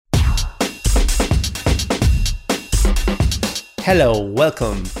Hello,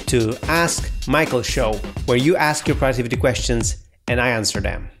 welcome to Ask Michael Show, where you ask your productivity questions and I answer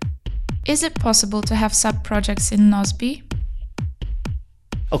them. Is it possible to have sub-projects in Nozbe?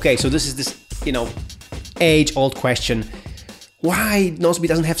 Okay, so this is age-old question. Why Nozbe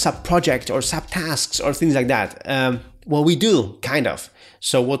doesn't have sub-project or sub-tasks or things like that? Well, we do, kind of.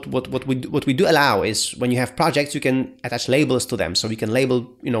 So what we do allow is when you have projects, you can attach labels to them. So we can label,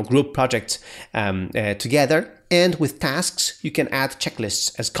 group projects together. And with tasks, you can add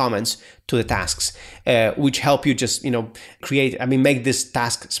checklists as comments to the tasks, which help you just, make this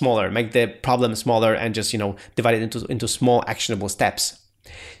task smaller, make the problem smaller, and just, divide it into small actionable steps.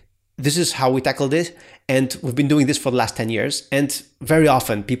 This is how we tackle this. And we've been doing this for the last 10 years. And very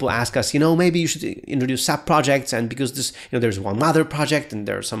often people ask us, maybe you should introduce sub-projects. And because this, there's one mother project and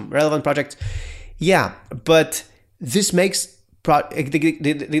there are some relevant projects. Yeah, but this makes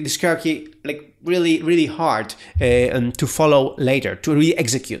this hierarchy really, really hard to follow later, to really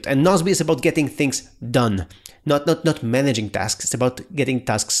execute. And Nozbe is about getting things done. Not managing tasks. It's about getting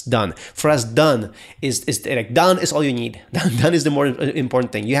tasks done. For us, done is all you need. Done is the more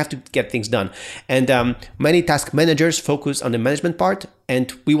important thing. You have to get things done. And many task managers focus on the management part,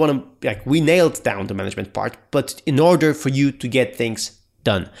 and we nailed down the management part. But in order for you to get things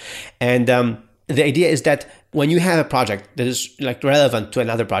done, and the idea is that when you have a project that is relevant to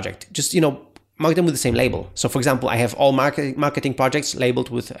another project, just mark them with the same label. So for example, I have all marketing projects labeled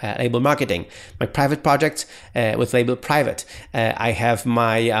with label marketing, my private projects with label private. I have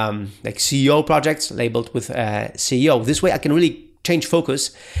my CEO projects labeled with CEO. This way I can really change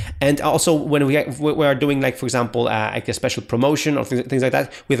focus. And also when we are doing for example, a special promotion or things like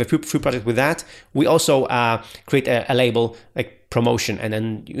that, we have a free project with that. We also create a label promotion and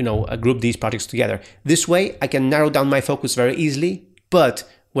then, group these projects together. This way I can narrow down my focus very easily. But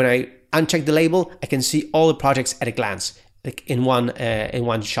when I uncheck the label, I can see all the projects at a glance, in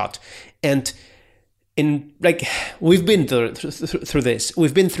one shot. And we've been through this.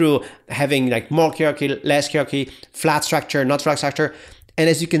 We've been through having more hierarchy, less hierarchy, flat structure, not flat structure. And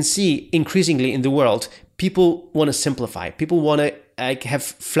as you can see, increasingly in the world, people want to simplify. People want to have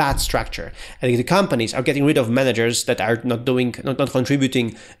flat structure. I think the companies are getting rid of managers that are not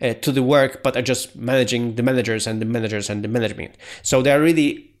contributing to the work, but are just managing the managers and the managers and the management. So they're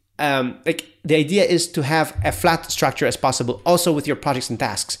really the idea is to have a flat structure as possible, also with your projects and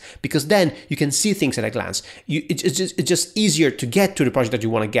tasks, because then you can see things at a glance. It's just easier to get to the project that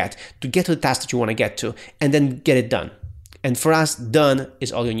you want to get to the task that you want to get to, and then get it done. And for us, done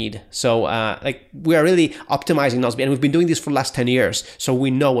is all you need. So we are really optimizing Nozbe, and we've been doing this for the last 10 years. So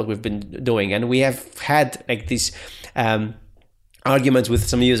we know what we've been doing, and we have had these arguments with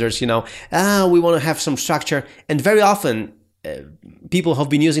some users. We want to have some structure, and very often people have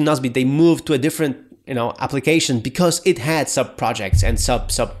been using Nozbe, they moved to a different application because it had sub projects and sub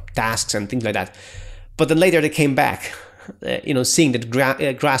tasks and things like that. But then later they came back, seeing that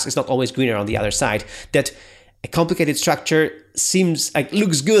grass is not always greener on the other side. That a complicated structure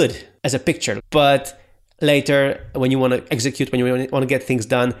looks good as a picture, but later when you want to execute, when you want to get things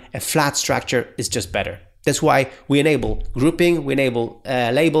done, a flat structure is just better. That's why we enable grouping, we enable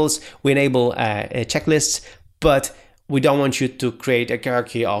labels, we enable checklists, but we don't want you to create a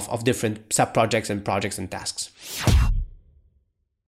hierarchy of different sub-projects and projects and tasks.